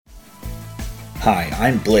Hi,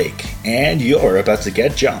 I'm Blake, and you're about to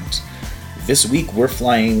get jumped. This week we're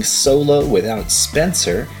flying solo without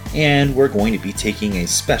Spencer, and we're going to be taking a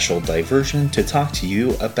special diversion to talk to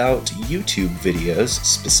you about YouTube videos,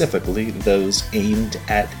 specifically those aimed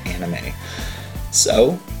at anime.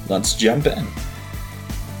 So, let's jump in.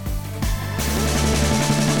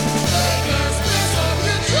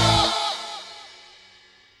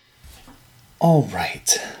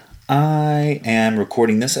 Alright, I am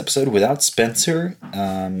recording this episode without Spencer.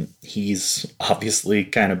 He's obviously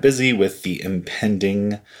kind of busy with the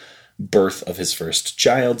impending birth of his first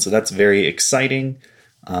child, so that's very exciting.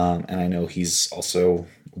 And I know he's also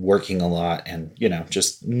working a lot, and,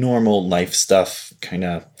 just normal life stuff kind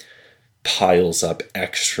of piles up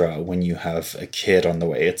extra when you have a kid on the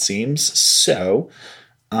way, it seems. So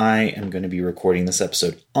I am going to be recording this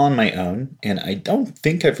episode on my own, and I don't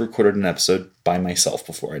think I've recorded an episode by myself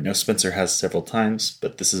before. I know Spencer has several times,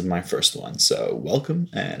 but this is my first one, so welcome,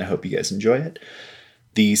 and I hope you guys enjoy it.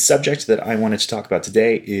 The subject that I wanted to talk about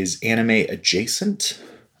today is anime adjacent,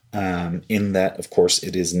 in that, of course,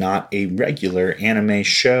 it is not a regular anime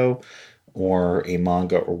show or a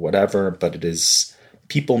manga or whatever, but it is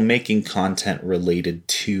people making content related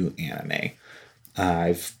to anime.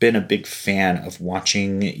 I've been a big fan of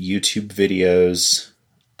watching YouTube videos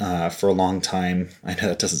for a long time. I know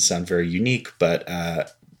that doesn't sound very unique, but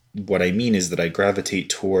what I mean is that I gravitate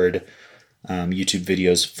toward YouTube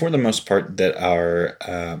videos for the most part that are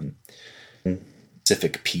a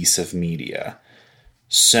specific piece of media.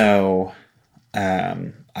 So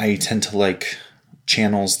I tend to like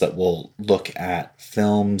channels that will look at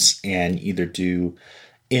films and either do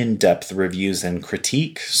in-depth reviews and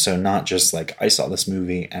critique. So not just like, I saw this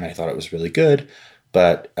movie and I thought it was really good,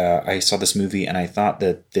 but I saw this movie and I thought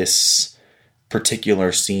that this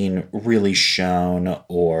particular scene really shone,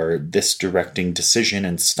 or this directing decision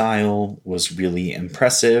and style was really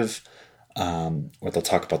impressive, or they'll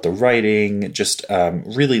talk about the writing, just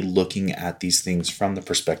really looking at these things from the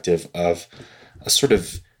perspective of a sort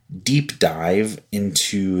of deep dive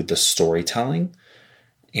into the storytelling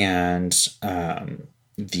and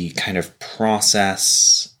the kind of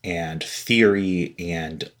process and theory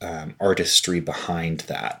and artistry behind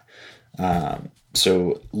that.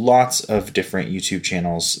 So lots of different YouTube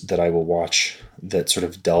channels that I will watch that sort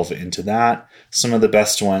of delve into that. Some of the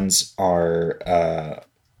best ones are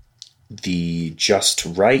the Just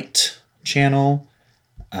Right channel,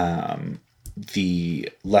 the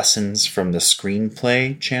Lessons from the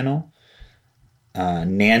Screenplay channel,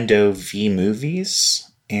 Nando V Movies,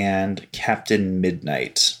 and Captain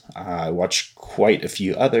Midnight. I watch quite a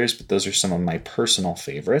few others, but those are some of my personal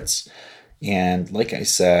favorites. And like I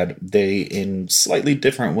said, they, in slightly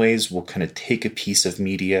different ways, will kind of take a piece of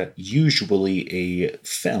media, usually a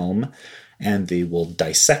film, and they will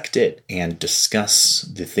dissect it and discuss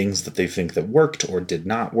the things that they think that worked or did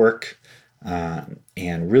not work,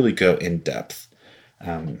 and really go in depth.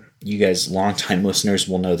 You guys, longtime listeners,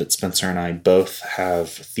 will know that Spencer and I both have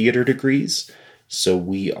theater degrees, so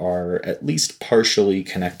we are at least partially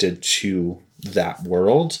connected to that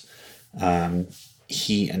world.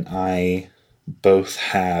 He and I both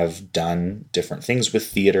have done different things with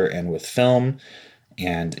theater and with film.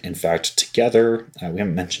 And in fact, together, we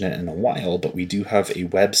haven't mentioned it in a while, but we do have a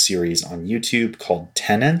web series on YouTube called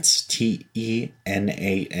Tenants,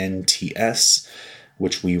 Tenants,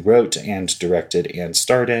 which we wrote and directed and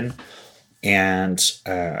starred in. And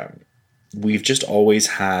we've just always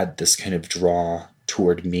had this kind of draw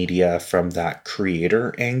toward media from that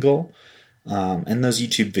creator angle. And those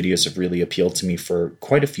YouTube videos have really appealed to me for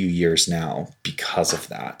quite a few years now because of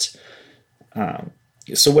that.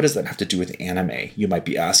 So what does that have to do with anime? You might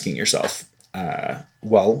be asking yourself.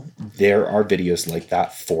 Well, there are videos like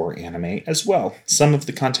that for anime as well. Some of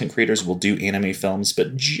the content creators will do anime films,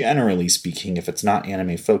 but generally speaking, if it's not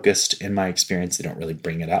anime focused, in my experience, they don't really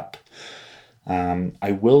bring it up.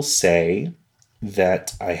 I will say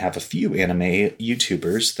that I have a few anime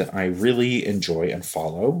YouTubers that I really enjoy and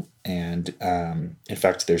follow. And in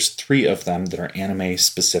fact, there's 3 of them that are anime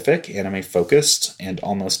specific, anime focused, and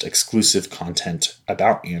almost exclusive content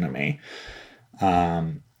about anime. So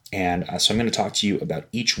I'm going to talk to you about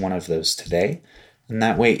each one of those today. And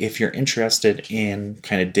that way, if you're interested in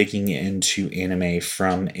kind of digging into anime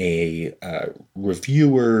from a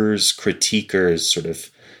reviewer's, critiquer's sort of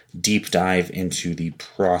deep dive into the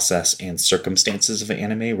process and circumstances of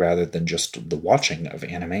anime rather than just the watching of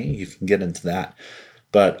anime, you can get into that.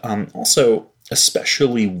 But also,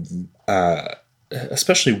 especially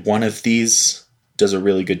one of these does a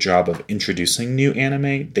really good job of introducing new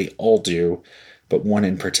anime. They all do, but one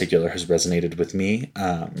in particular has resonated with me.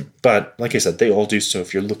 But like I said, they all do. So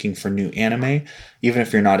if you're looking for new anime, even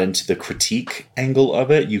if you're not into the critique angle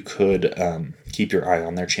of it, you could keep your eye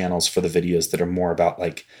on their channels for the videos that are more about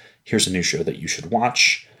like, here's a new show that you should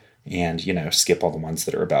watch, and, you know, skip all the ones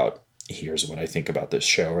that are about, here's what I think about this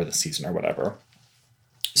show or the season or whatever.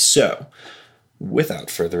 So without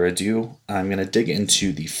further ado, I'm going to dig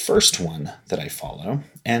into the first one that I follow,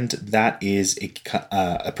 and that is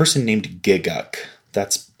a person named Gigguk.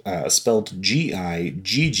 That's spelled Gigguk.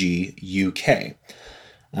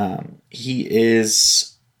 He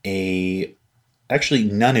is actually,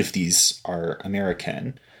 none of these are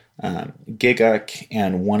American. Gigguk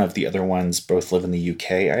and one of the other ones both live in the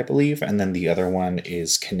UK, I believe, and then the other one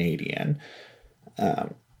is Canadian.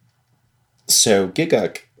 So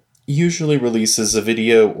Gigguk usually releases a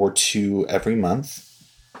video or two every month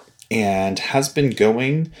and has been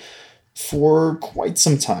going for quite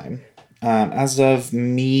some time. As of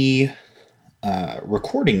me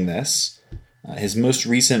recording this, his most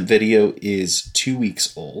recent video is 2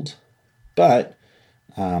 weeks old, but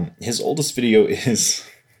his oldest video is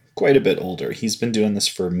quite a bit older. He's been doing this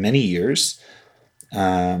for many years.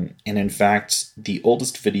 And in fact, the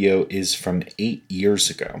oldest video is from 8 years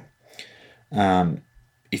ago.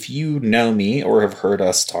 If you know me or have heard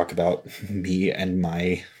us talk about me and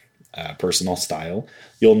my personal style,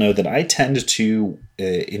 you'll know that I tend to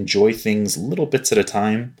enjoy things little bits at a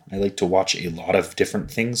time. I like to watch a lot of different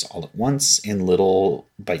things all at once in little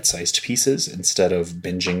bite-sized pieces instead of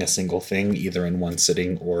binging a single thing either in one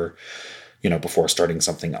sitting or, you know, before starting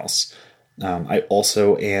something else. I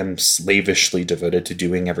also am slavishly devoted to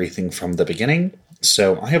doing everything from the beginning.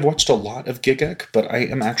 So I have watched a lot of Gigguk, but I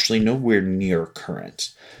am actually nowhere near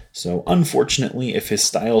current. So unfortunately, if his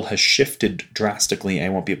style has shifted drastically, I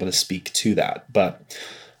won't be able to speak to that. But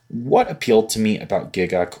what appealed to me about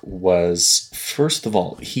Gigguk was, first of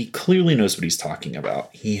all, he clearly knows what he's talking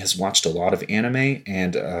about. He has watched a lot of anime,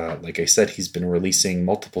 and like I said, he's been releasing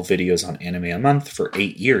multiple videos on anime a month for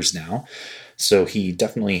 8 years now. So he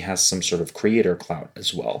definitely has some sort of creator clout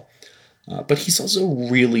as well. But he's also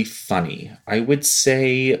really funny. I would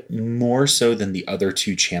say more so than the other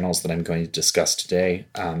two channels that I'm going to discuss today,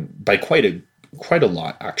 by quite a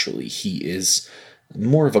lot, actually. He is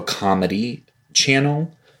more of a comedy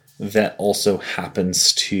channel that also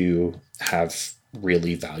happens to have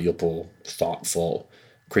really valuable, thoughtful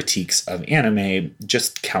critiques of anime,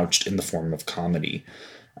 just couched in the form of comedy.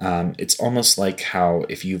 It's almost like how,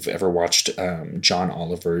 if you've ever watched John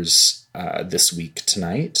Oliver's This Week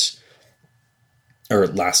Tonight, or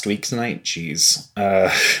Last Week Tonight,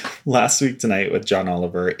 Last Week Tonight with John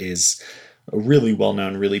Oliver is a really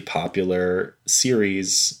well-known, really popular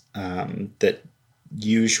series that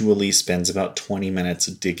usually spends about 20 minutes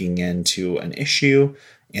digging into an issue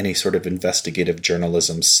in a sort of investigative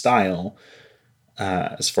journalism style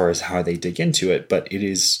as far as how they dig into it. But it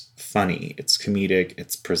is funny, it's comedic,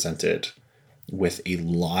 it's presented with a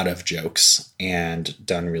lot of jokes and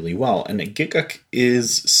done really well. And Gigguk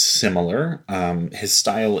is similar. His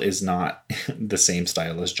style is not the same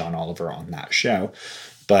style as John Oliver on that show,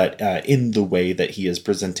 but in the way that he is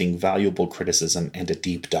presenting valuable criticism and a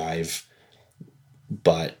deep dive,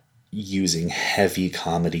 but using heavy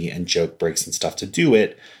comedy and joke breaks and stuff to do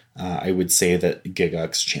it, I would say that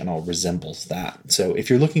Gigguk's channel resembles that. So if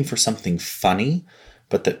you're looking for something funny,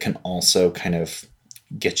 but that can also kind of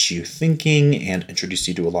get you thinking and introduce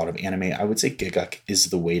you to a lot of anime, I would say Gigguk is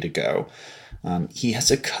the way to go. He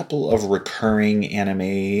has a couple of recurring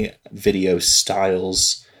anime video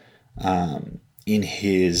styles in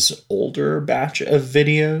his older batch of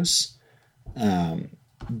videos.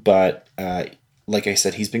 But like I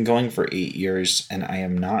said, he's been going for 8 years, and I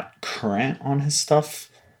am not current on his stuff.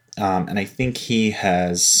 And I think he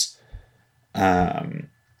has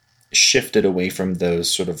shifted away from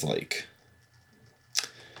those sort of like,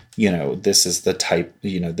 you know, this is the type,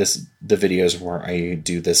 you know, the videos where I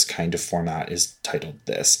do this kind of format is titled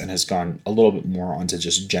this, and has gone a little bit more onto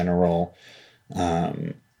just general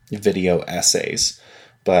video essays.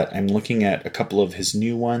 But I'm looking at a couple of his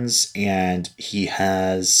new ones, and he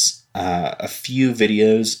has a few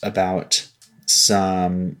videos about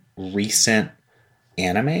some recent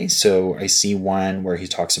anime. So I see one where he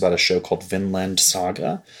talks about a show called Vinland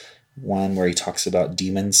Saga, one where he talks about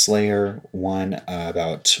Demon Slayer, one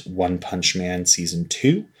about One Punch Man Season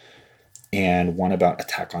 2, and one about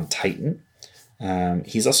Attack on Titan.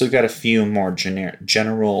 He's also got a few more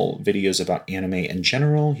general videos about anime in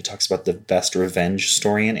general. He talks about the best revenge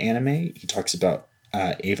story in anime. He talks about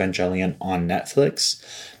Evangelion on Netflix.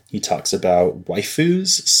 He talks about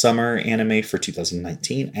waifus, summer anime for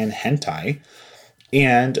 2019, and hentai.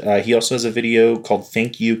 And he also has a video called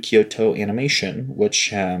Thank You Kyoto Animation,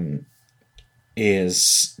 which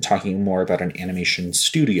is talking more about an animation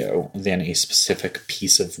studio than a specific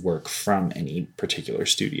piece of work from any particular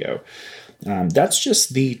studio. That's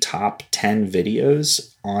just the top 10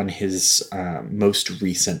 videos on his most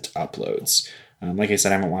recent uploads. Like I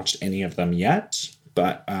said, I haven't watched any of them yet,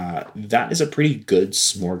 but that is a pretty good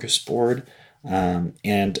smorgasbord.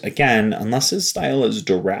 And again, unless his style has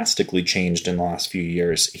drastically changed in the last few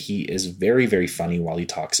years, he is very, very funny while he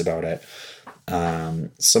talks about it.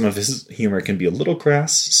 Some of his humor can be a little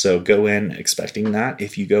crass, so go in expecting that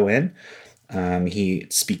if you go in. He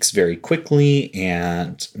speaks very quickly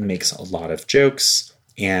and makes a lot of jokes,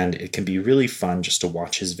 and it can be really fun just to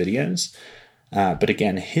watch his videos. But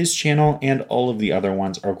again, his channel and all of the other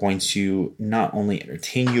ones are going to not only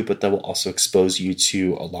entertain you, but they will also expose you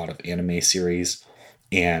to a lot of anime series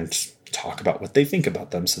and talk about what they think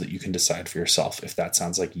about them so that you can decide for yourself if that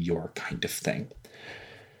sounds like your kind of thing.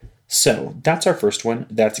 So that's our first one.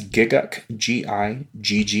 That's Gigguk,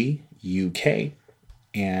 Gigguk.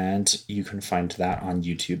 And you can find that on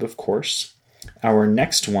YouTube, of course. Our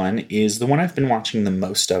next one is the one I've been watching the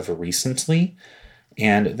most of recently.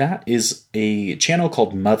 And that is a channel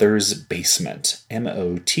called Mother's Basement.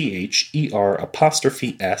 MOTHER'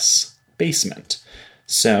 Basement.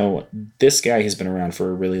 So this guy has been around for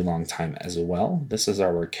a really long time as well. This is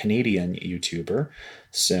our Canadian YouTuber.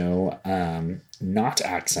 So not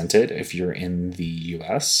accented if you're in the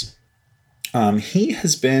US. He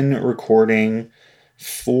has been recording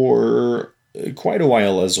for quite a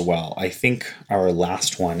while as well. I think our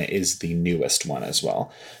last one is the newest one as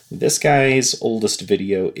well. This guy's oldest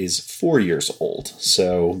video is 4 years old.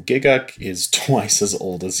 So Gigguk is twice as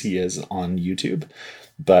old as he is on YouTube.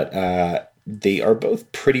 But they are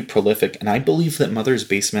both pretty prolific. And I believe that Mother's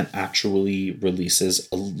Basement actually releases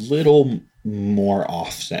a little more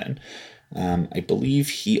often. I believe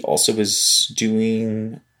he also is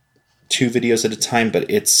doing 2 videos at a time, but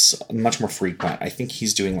it's much more frequent. I think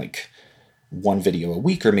he's doing like 1 video a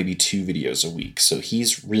week or maybe 2 videos a week. So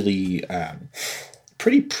he's really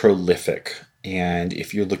pretty prolific. And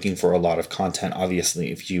if you're looking for a lot of content,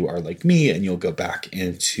 obviously, if you are like me and you'll go back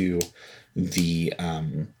into the,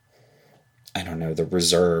 the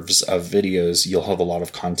reserves of videos, you'll have a lot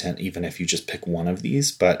of content, even if you just pick one of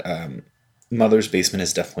these. But Mother's Basement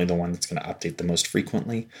is definitely the one that's going to update the most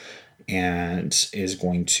frequently and is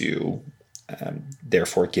going to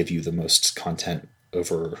therefore give you the most content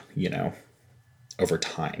over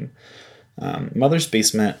time. Mother's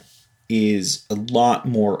Basement is a lot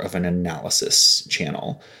more of an analysis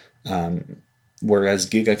channel, whereas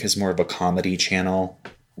Gigguk is more of a comedy channel,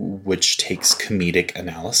 which takes comedic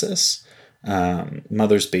analysis.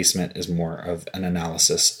 Mother's Basement is more of an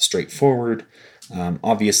analysis straightforward.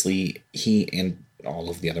 Obviously, he and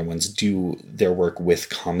all of the other ones do their work with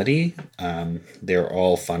comedy. They're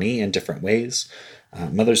all funny in different ways.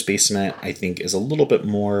 Mother's Basement, I think, is a little bit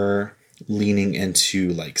more leaning into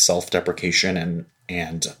like self-deprecation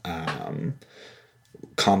and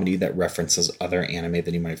comedy that references other anime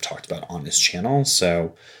that he might have talked about on his channel.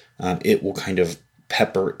 So it will kind of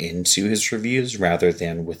pepper into his reviews rather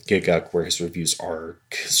than with Gigguk, where his reviews are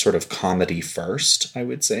sort of comedy first, I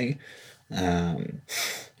would say.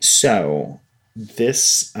 So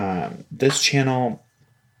this channel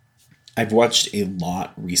I've watched a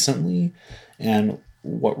lot recently, and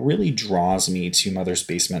what really draws me to Mother's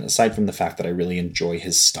Basement, aside from the fact that I really enjoy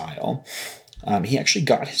his style, he actually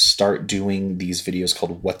got his start doing these videos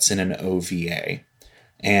called What's in an OVA.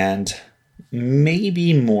 And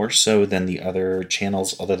maybe more so than the other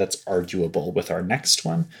channels, although that's arguable with our next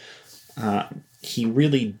one, he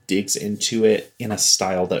really digs into it in a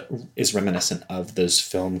style that is reminiscent of those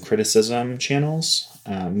film criticism channels.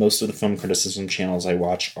 Most of the film criticism channels I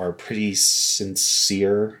watch are pretty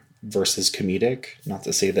sincere versus comedic. Not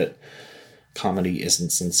to say that comedy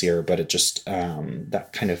isn't sincere, but it just that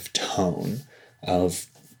kind of tone of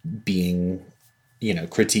being,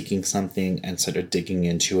 critiquing something and sort of digging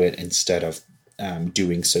into it instead of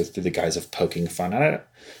doing so through the guise of poking fun at it.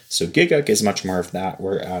 So Gigguk is much more of that,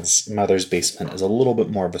 whereas Mother's Basement is a little bit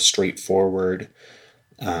more of a straightforward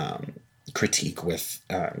critique with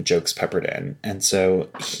jokes peppered in. And so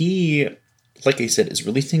he, like I said, is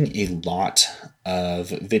releasing a lot of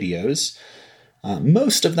videos.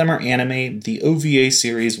 Most of them are anime. The OVA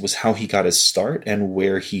series was how he got his start and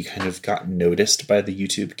where he kind of got noticed by the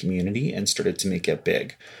YouTube community and started to make it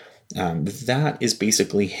big. That is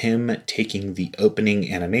basically him taking the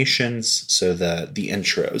opening animations, so the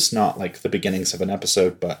intros, not like the beginnings of an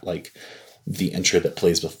episode, but like the intro that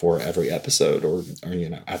plays before every episode or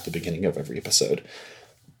at the beginning of every episode.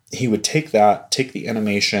 he would take the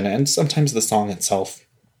animation and sometimes the song itself,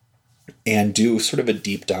 and do sort of a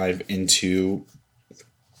deep dive into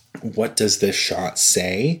what does this shot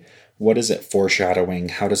say? What is it foreshadowing?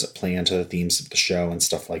 How does it play into the themes of the show and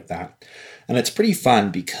stuff like that? And it's pretty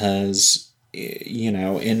fun because, you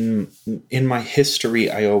know, in my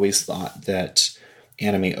history, I always thought that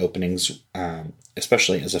anime openings,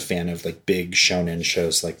 especially as a fan of like big shonen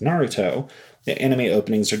shows like Naruto, the anime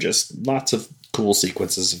openings are just lots of cool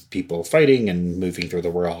sequences of people fighting and moving through the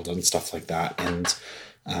world and stuff like that. And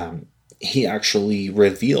he actually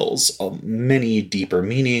reveals many deeper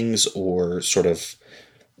meanings or sort of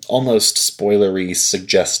almost spoilery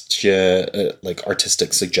suggestion, like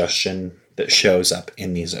artistic suggestion that shows up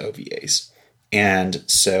in these OVAs. And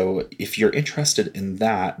so if you're interested in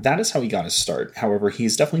that, that is how he got his start. However,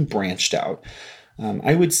 he's definitely branched out.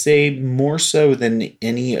 I would say more so than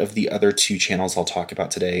any of the other two channels I'll talk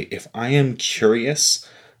about today. If I am curious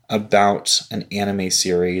about an anime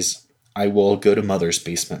series, I will go to Mother's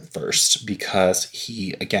Basement first because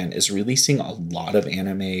he, again, is releasing a lot of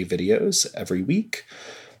anime videos every week.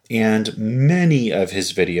 And many of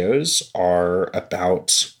his videos are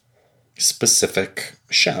about specific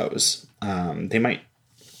shows. They might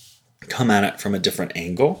come at it from a different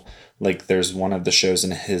angle. Like there's one of the shows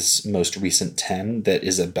in his most recent 10 that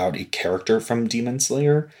is about a character from Demon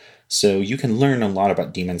Slayer. So you can learn a lot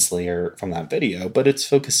about Demon Slayer from that video, but it's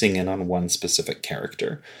focusing in on one specific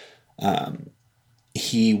character.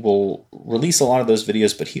 He will release a lot of those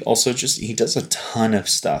videos, but he also he does a ton of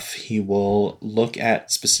stuff. He will look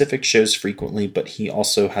at specific shows frequently, but he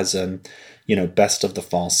also has a, best of the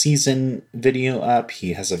fall season video up.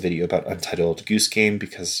 He has a video about Untitled Goose Game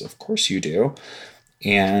because of course you do.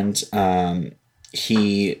 And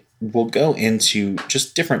he will go into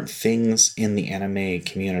just different things in the anime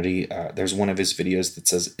community. There's one of his videos that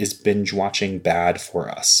says, "Is binge watching bad for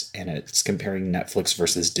us?" And it's comparing Netflix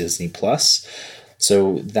versus Disney Plus.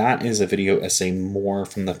 So that is a video essay more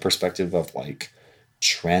from the perspective of like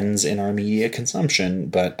trends in our media consumption,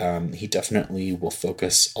 but he definitely will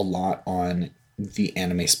focus a lot on the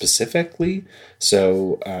anime specifically.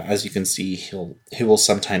 So as you can see, he will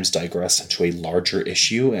sometimes digress into a larger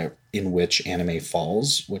issue in which anime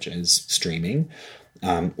falls, which is streaming,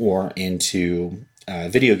 or into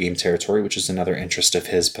video game territory, which is another interest of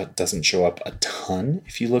his, but doesn't show up a ton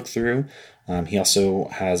if you look through. He also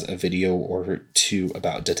has a video or two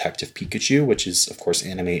about Detective Pikachu, which is, of course,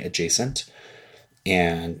 anime adjacent.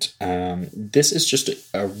 And this is just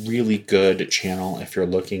a really good channel if you're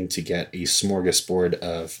looking to get a smorgasbord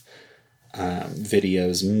of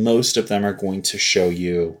videos. Most of them are going to show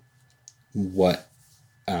you what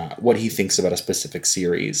he thinks about a specific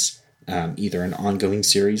series, either an ongoing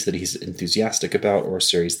series that he's enthusiastic about or a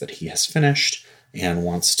series that he has finished and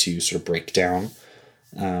wants to sort of break down.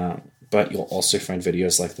 But you'll also find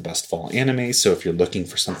videos like the best fall anime. So if you're looking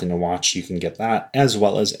for something to watch, you can get that, as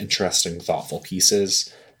well as interesting, thoughtful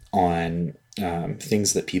pieces on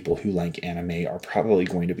things that people who like anime are probably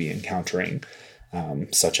going to be encountering,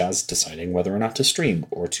 such as deciding whether or not to stream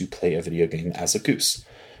or to play a video game as a goose.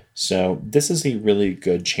 So this is a really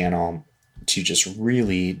good channel to just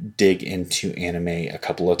really dig into anime a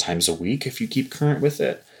couple of times a week if you keep current with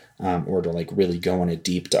it. Or to like really go on a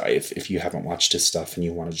deep dive if you haven't watched his stuff and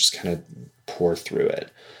you want to just kind of pour through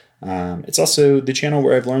it. It's also the channel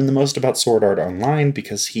where I've learned the most about Sword Art Online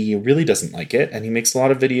because he really doesn't like it and he makes a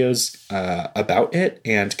lot of videos about it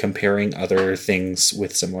and comparing other things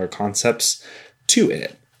with similar concepts to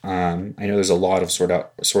it. I know there's a lot of Sword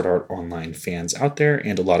Art Online fans out there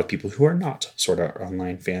and a lot of people who are not Sword Art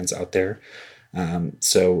Online fans out there.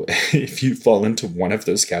 So if you fall into one of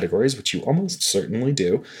those categories, which you almost certainly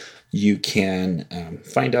do, you can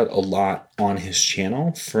find out a lot on his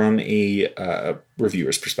channel from a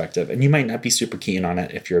reviewer's perspective. And you might not be super keen on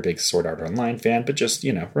it if you're a big Sword Art Online fan, but just,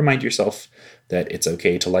 remind yourself that it's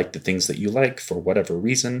okay to like the things that you like for whatever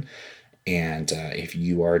reason. And if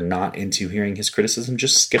you are not into hearing his criticism,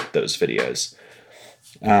 just skip those videos.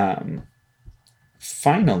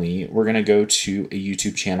 Finally, we're going to go to a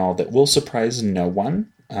YouTube channel that will surprise no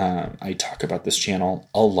one. I talk about this channel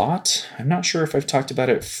a lot. I'm not sure if I've talked about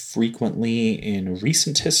it frequently in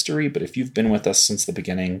recent history, but if you've been with us since the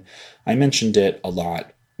beginning, I mentioned it a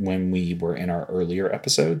lot when we were in our earlier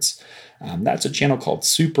episodes. That's a channel called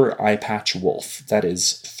Super Eyepatch Wolf. That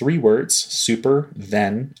is 3 words, super,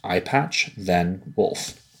 then eyepatch, then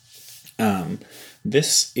wolf.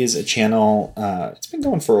 This is a channel, it's been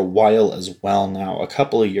going for a while as well now, a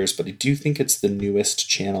couple of years, but I do think it's the newest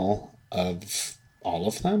channel of all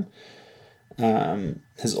of them.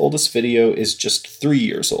 His oldest video is just 3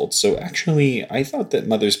 years old, so actually I thought that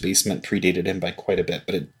Mother's Basement predated him by quite a bit,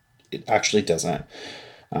 but it it actually doesn't.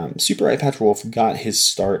 Super Eyepatch Wolf got his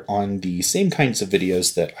start on the same kinds of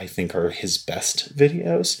videos that I think are his best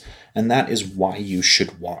videos, and that is why you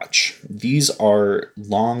should watch. These are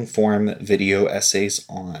long-form video essays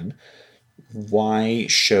on why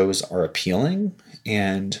shows are appealing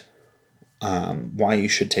and why you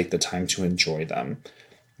should take the time to enjoy them.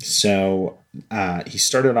 So he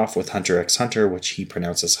started off with Hunter x Hunter, which he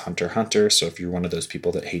pronounces Hunter x Hunter. So if you're one of those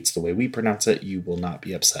people that hates the way we pronounce it, you will not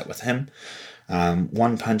be upset with him.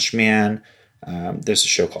 One Punch Man. There's a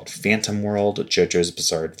show called Phantom World, JoJo's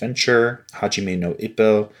Bizarre Adventure, Hajime no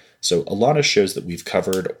Ippo. So a lot of shows that we've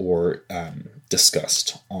covered or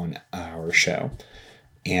discussed on our show.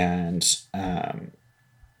 And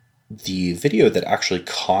the video that actually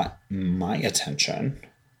caught my attention,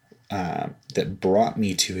 that brought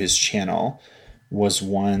me to his channel, was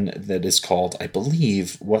one that is called, I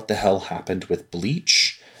believe, What the Hell Happened with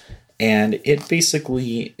Bleach? And it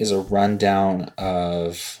basically is a rundown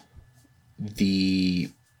of the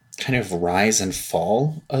kind of rise and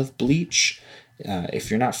fall of Bleach. If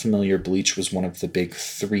you're not familiar, Bleach was one of the big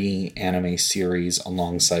 3 anime series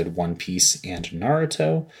alongside One Piece and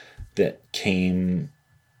Naruto that came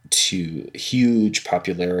to huge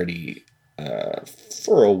popularity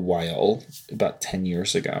for a while, about 10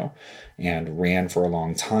 years ago, and ran for a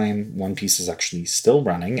long time. One Piece is actually still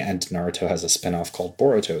running, and Naruto has a spin-off called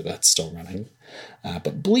Boruto that's still running.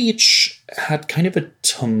 But Bleach had kind of a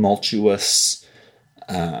tumultuous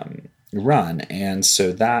run, and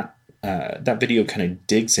so that video kind of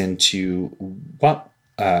digs into what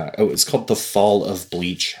it's called The Fall of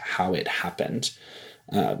Bleach, how it happened.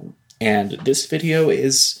 And this video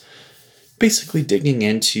is basically digging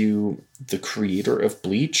into the creator of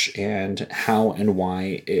Bleach and how and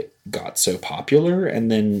why it got so popular, and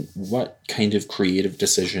then what kind of creative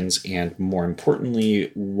decisions and, more importantly,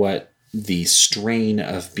 what the strain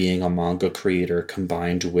of being a manga creator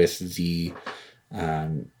combined with the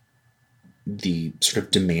sort of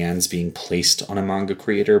demands being placed on a manga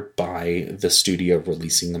creator by the studio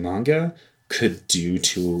releasing the manga could do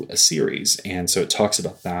to a series. And so it talks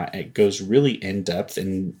about that. It goes really in depth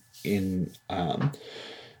in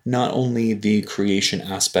not only the creation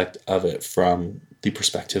aspect of it from the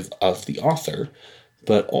perspective of the author,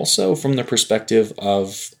 but also from the perspective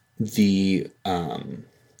of the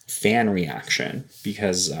fan reaction.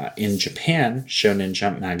 Because in Japan, Shonen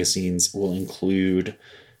Jump magazines will include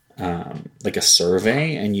like a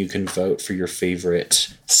survey, and you can vote for your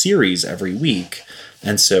favorite series every week.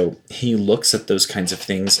 And so he looks at those kinds of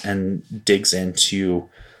things and digs into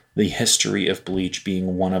the history of Bleach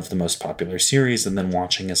being one of the most popular series, and then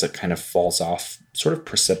watching as it kind of falls off sort of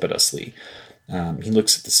precipitously. He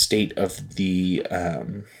looks at the state of the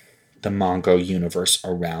manga universe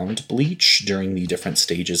around Bleach during the different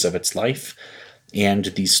stages of its life, and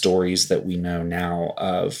these stories that we know now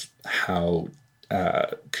of how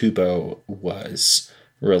Kubo was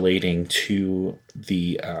relating to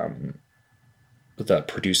the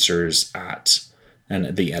producers at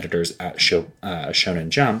and the editors at Shonen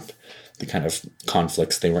Jump, the kind of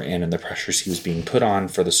conflicts they were in and the pressures he was being put on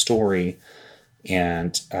for the story,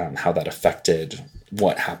 and how that affected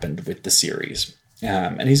what happened with the series.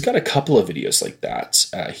 And he's got a couple of videos like that.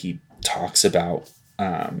 He talks about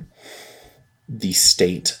the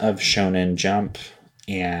state of Shonen Jump,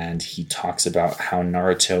 and he talks about how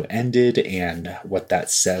Naruto ended and what that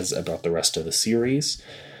says about the rest of the series.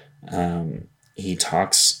 He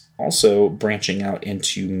talks also branching out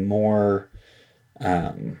into more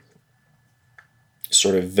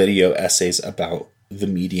sort of video essays about the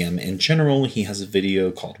medium in general. He has a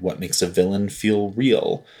video called What Makes a Villain Feel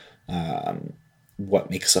Real?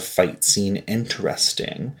 What makes a fight scene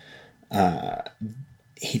interesting?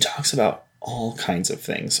 He talks about all kinds of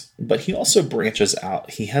things, but he also branches out.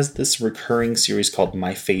 He has this recurring series called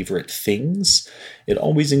My Favorite Things. It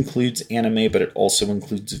always includes anime, but it also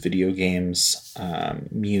includes video games,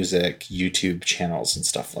 music, YouTube channels, and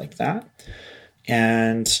stuff like that.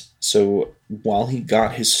 And so while he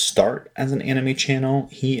got his start as an anime channel,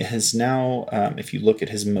 he has now, if you look at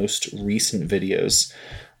his most recent videos,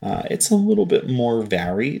 it's a little bit more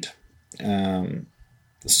varied.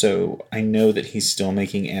 So I know that he's still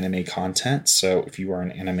making anime content. So if you are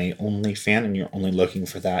an anime only fan and you're only looking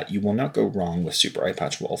for that, you will not go wrong with Super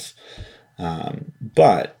Eyepatch Wolf.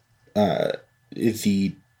 But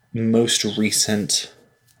the most recent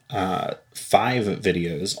 5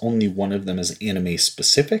 videos, only one of them is anime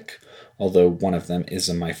specific, although one of them is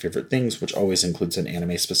in My Favorite Things, which always includes an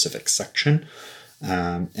anime specific section.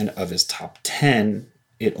 And of his top 10,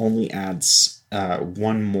 it only adds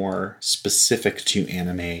one more specific to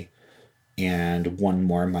anime and one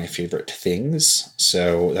more My Favorite Things.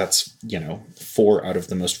 So that's, 4 out of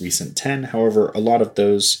the most recent 10. However, a lot of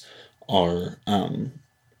those are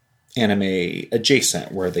anime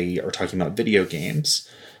adjacent, where they are talking about video games,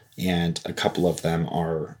 and a couple of them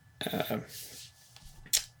are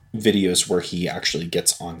videos where he actually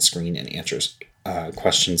gets on screen and answers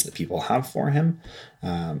questions that people have for him.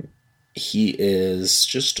 He is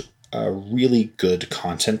just a really good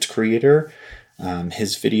content creator.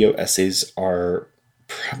 His video essays are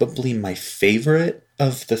probably my favorite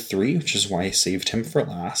of the 3, which is why I saved him for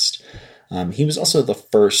last. He was also the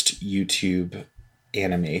first YouTube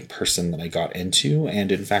anime person that I got into,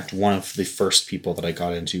 and in fact, one of the first people that I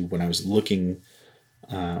got into when I was looking,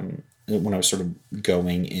 when I was sort of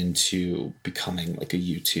going into becoming like a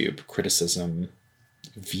YouTube criticism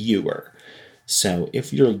viewer. So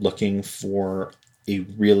if you're looking for a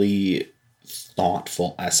really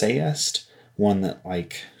thoughtful essayist, one that I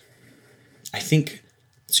think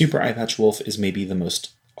Super Eyepatch Wolf is maybe the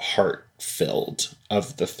most heart-filled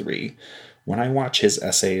of the 3. When I watch his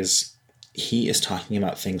essays, he is talking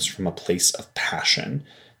about things from a place of passion.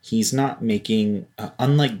 He's not making,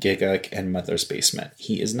 unlike Gigguk and Mother's Basement,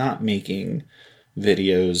 he is not making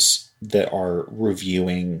videos that are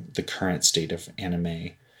reviewing the current state of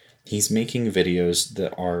anime. He's making videos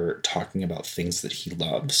that are talking about things that he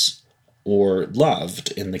loves, or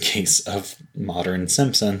loved in the case of Modern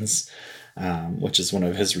Simpsons, which is one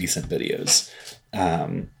of his recent videos.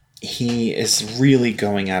 He is really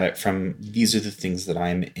going at it from, these are the things that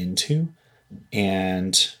I'm into,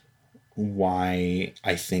 and why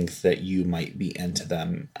I think that you might be into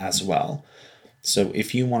them as well. So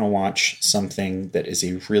if you want to watch something that is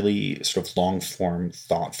a really sort of long form,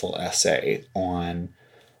 thoughtful essay on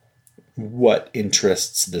what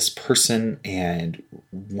interests this person and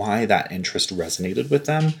why that interest resonated with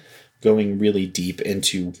them, going really deep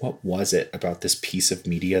into what was it about this piece of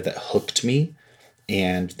media that hooked me,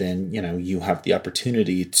 and then, you have the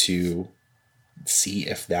opportunity to see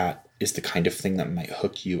if that is the kind of thing that might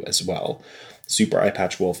hook you as well. Super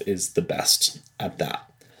Eyepatch Wolf is the best at that.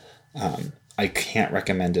 I can't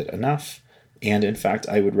recommend it enough. And in fact,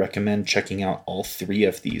 I would recommend checking out all 3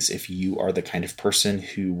 of these if you are the kind of person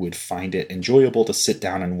who would find it enjoyable to sit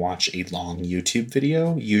down and watch a long YouTube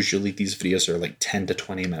video. Usually these videos are like 10 to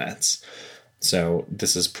 20 minutes. So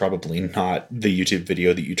this is probably not the YouTube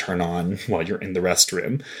video that you turn on while you're in the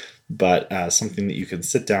restroom, but something that you can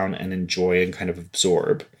sit down and enjoy and kind of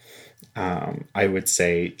absorb. I would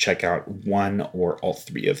say check out 1 or all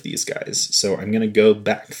 3 of these guys. So I'm going to go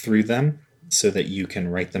back through them so that you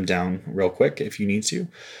can write them down real quick if you need to.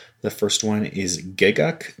 The first one is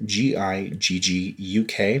Gigguk, Gigguk,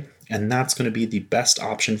 and that's going to be the best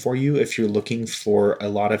option for you if you're looking for a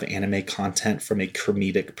lot of anime content from a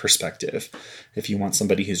comedic perspective. If you want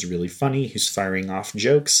somebody who's really funny, who's firing off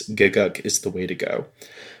jokes, Gigguk is the way to go.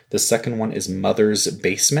 The second one is Mother's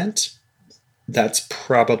Basement. That's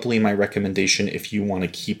probably my recommendation if you want to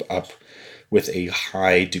keep up with a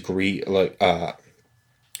high degree, a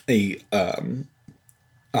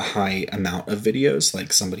high amount of videos,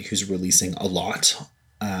 like somebody who's releasing a lot,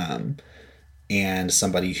 and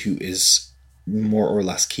somebody who is more or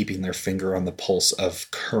less keeping their finger on the pulse of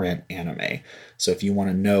current anime. So if you want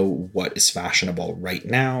to know what is fashionable right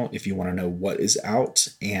now, if you want to know what is out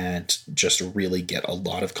and just really get a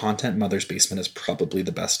lot of content, Mother's Basement is probably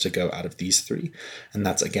the best to go out of these 3. And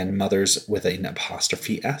that's, again, Mother's with an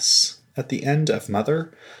apostrophe S at the end of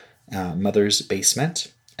Mother, Mother's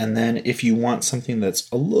Basement. And then if you want something that's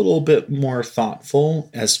a little bit more thoughtful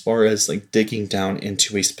as far as like digging down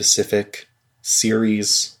into a specific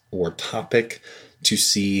series or topic to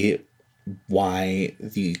see why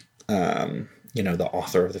the the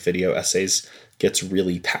author of the video essays gets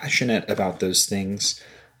really passionate about those things,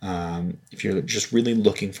 if you're just really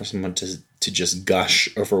looking for someone to just gush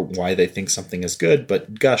over why they think something is good,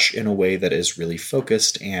 but gush in a way that is really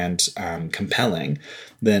focused and compelling,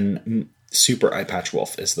 then Super Eyepatch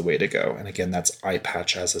Wolf is the way to go. And again, that's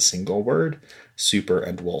Eyepatch as a single word, Super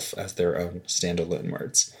and Wolf as their own standalone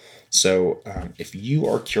words. So if you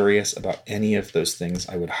are curious about any of those things,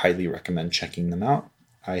 I would highly recommend checking them out.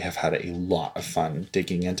 I have had a lot of fun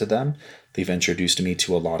digging into them. They've introduced me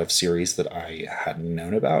to a lot of series that I hadn't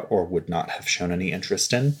known about or would not have shown any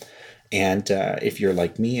interest in. And if you're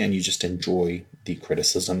like me and you just enjoy the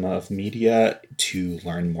criticism of media to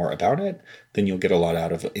learn more about it, then you'll get a lot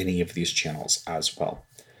out of any of these channels as well.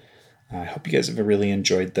 I hope you guys have really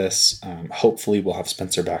enjoyed this. Hopefully we'll have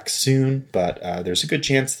Spencer back soon, but there's a good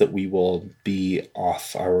chance that we will be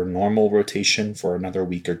off our normal rotation for another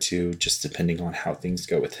week or 2, just depending on how things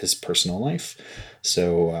go with his personal life.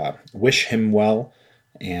 So wish him well.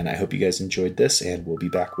 And I hope you guys enjoyed this, and we'll be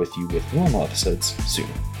back with you with normal episodes soon.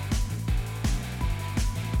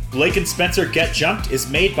 Blake and Spencer Get Jumped is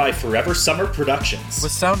made by Forever Summer Productions,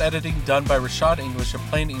 with sound editing done by Rashad English of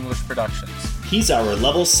Plain English Productions. He's our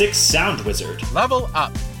level 6 sound wizard. Level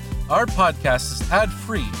up! Our podcast is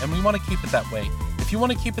ad-free, and we want to keep it that way. If you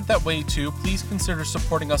want to keep it that way too, please consider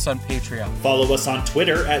supporting us on Patreon. Follow us on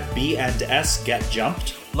Twitter at B&S Get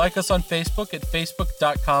Jumped. Like us on Facebook at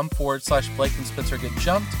facebook.com/Blake and Spencer Get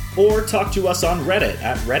Jumped. Or talk to us on Reddit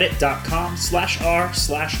at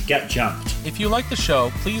reddit.com/r/getjumped. If you like the show,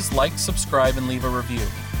 please like, subscribe, and leave a review.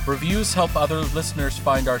 Reviews help other listeners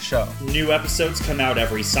find our show. New episodes come out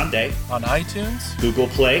every Sunday on iTunes, Google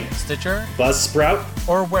Play, Stitcher, Buzzsprout,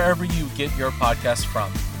 or wherever you get your podcasts from.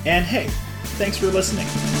 And hey, thanks for listening.